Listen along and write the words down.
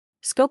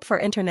Scope for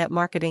Internet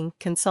Marketing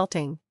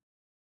Consulting.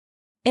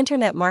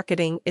 Internet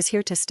marketing is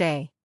here to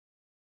stay.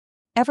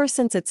 Ever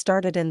since it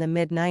started in the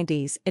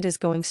mid-90s, it is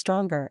going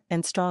stronger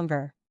and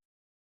stronger.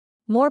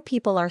 More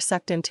people are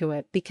sucked into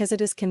it because it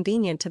is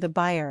convenient to the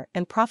buyer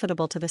and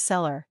profitable to the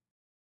seller.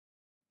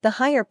 The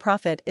higher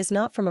profit is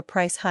not from a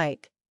price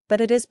hike,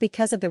 but it is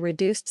because of the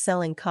reduced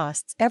selling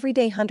costs. Every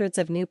day hundreds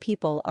of new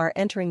people are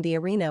entering the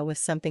arena with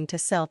something to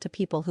sell to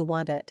people who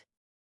want it.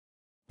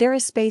 There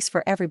is space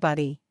for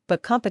everybody,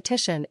 but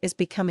competition is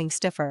becoming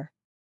stiffer.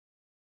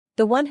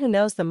 The one who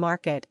knows the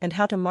market and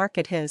how to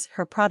market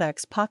his/her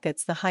products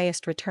pockets the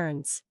highest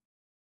returns.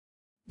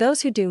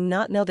 Those who do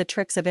not know the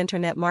tricks of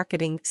internet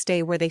marketing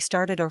stay where they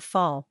started or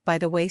fall by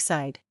the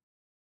wayside.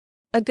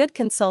 A good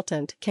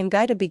consultant can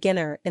guide a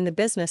beginner in the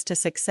business to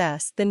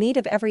success. The need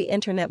of every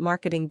internet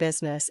marketing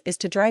business is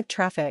to drive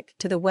traffic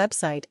to the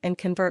website and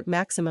convert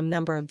maximum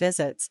number of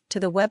visits to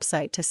the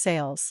website to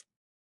sales.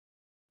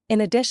 In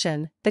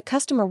addition, the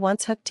customer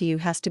once hooked to you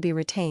has to be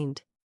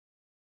retained.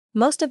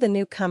 Most of the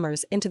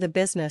newcomers into the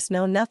business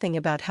know nothing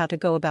about how to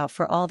go about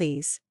for all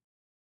these.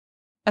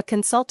 A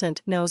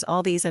consultant knows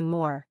all these and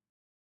more.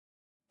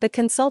 The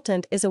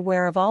consultant is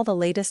aware of all the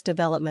latest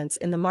developments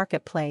in the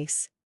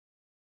marketplace.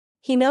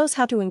 He knows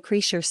how to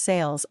increase your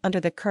sales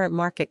under the current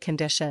market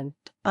condition.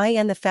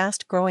 In the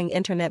fast-growing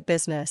internet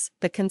business,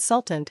 the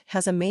consultant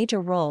has a major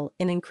role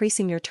in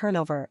increasing your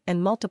turnover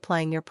and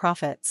multiplying your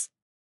profits.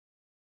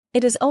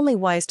 It is only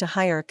wise to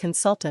hire a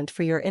consultant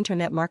for your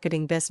internet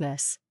marketing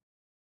business.